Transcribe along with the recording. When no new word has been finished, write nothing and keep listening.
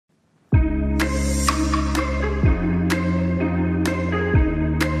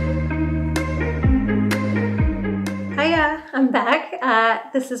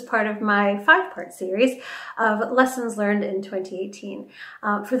that this is part of my 5-part series of lessons learned in 2018.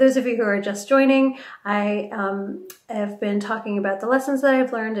 For those of you who are just joining, I have been talking about the lessons that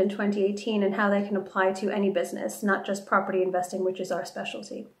I've learned in 2018 and how they can apply to any business, not just property investing, which is our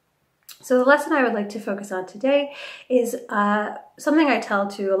specialty. So the lesson I would like to focus on today is something I tell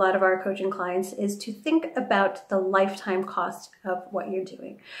to a lot of our coaching clients is to think about the lifetime cost of what you're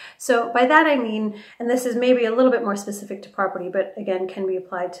doing. So by that I mean, and this is maybe a little bit more specific to property, but again can be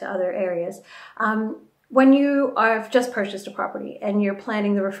applied to other areas. When you have just purchased a property and you're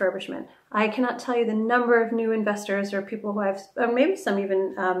planning the refurbishment, I cannot tell you the number of new investors or people who have, or maybe some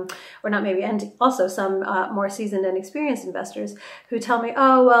even, or not maybe, and also some more seasoned and experienced investors who tell me,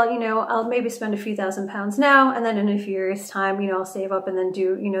 oh, well, you know, I'll maybe spend a few £1,000s now, and then in a few years' time, you know, I'll save up and then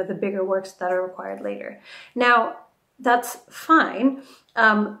do, you know, the bigger works that are required later. Now, that's fine.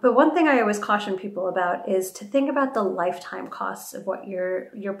 But one thing I always caution people about is to think about the lifetime costs of what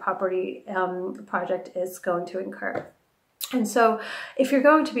your property project is going to incur. And so if you're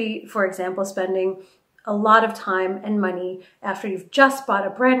going to be, for example, spending a lot of time and money after you've just bought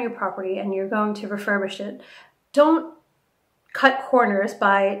a brand new property and you're going to refurbish it, don't cut corners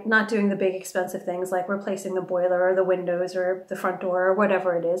by not doing the big expensive things like replacing the boiler or the windows or the front door or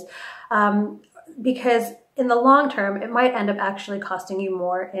whatever it is. Because in the long term, it might end up actually costing you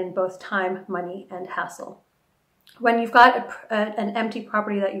more in both time, money, and hassle. When you've got an empty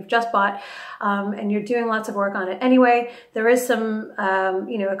property that you've just bought and you're doing lots of work on it anyway, there is some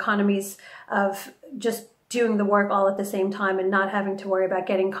you know, economies of just doing the work all at the same time and not having to worry about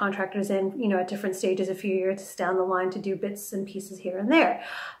getting contractors in, you know, at different stages a few years down the line to do bits and pieces here and there.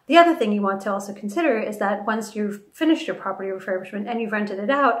 The other thing you want to also consider is that once you've finished your property refurbishment and you've rented it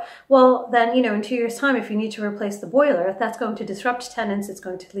out, well, then, you know, in 2 years' time, if you need to replace the boiler, that's going to disrupt tenants. It's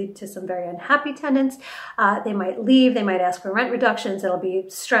going to lead to some very unhappy tenants. They might leave. They might ask for rent reductions. It'll be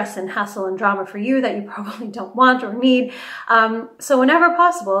stress and hassle and drama for you that you probably don't want or need. So whenever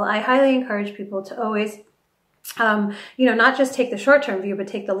possible, I highly encourage people to always you know, not just take the short-term view, but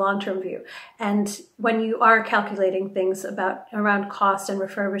take the long-term view. And when you are calculating things around cost and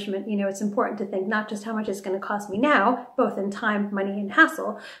refurbishment, you know, it's important to think not just how much it's going to cost me now, both in time, money, and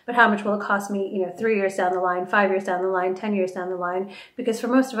hassle, but how much will it cost me, you know, 3 years down the line, 5 years down the line, 10 years down the line, because for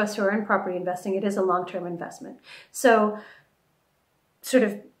most of us who are in property investing, it is a long-term investment. So sort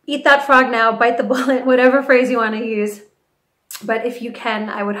of eat that frog now, bite the bullet, whatever phrase you want to use. But if you can,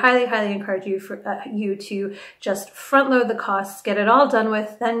 I would highly, highly encourage you to just front load the costs, get it all done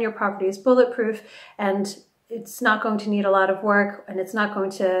with, then your property is bulletproof and it's not going to need a lot of work and it's not going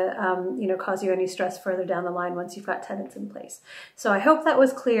to you know, cause you any stress further down the line once you've got tenants in place. So I hope that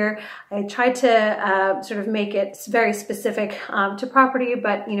was clear. I tried to sort of make it very specific to property,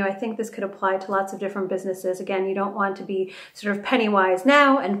 but you know, I think this could apply to lots of different businesses. Again, you don't want to be sort of penny wise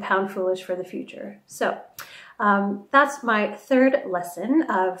now and pound foolish for the future. So that's my third lesson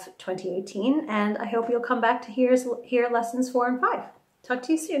of 2018, and I hope you'll come back to hear lessons 4 and 5. Talk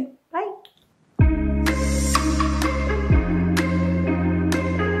to you soon. Bye.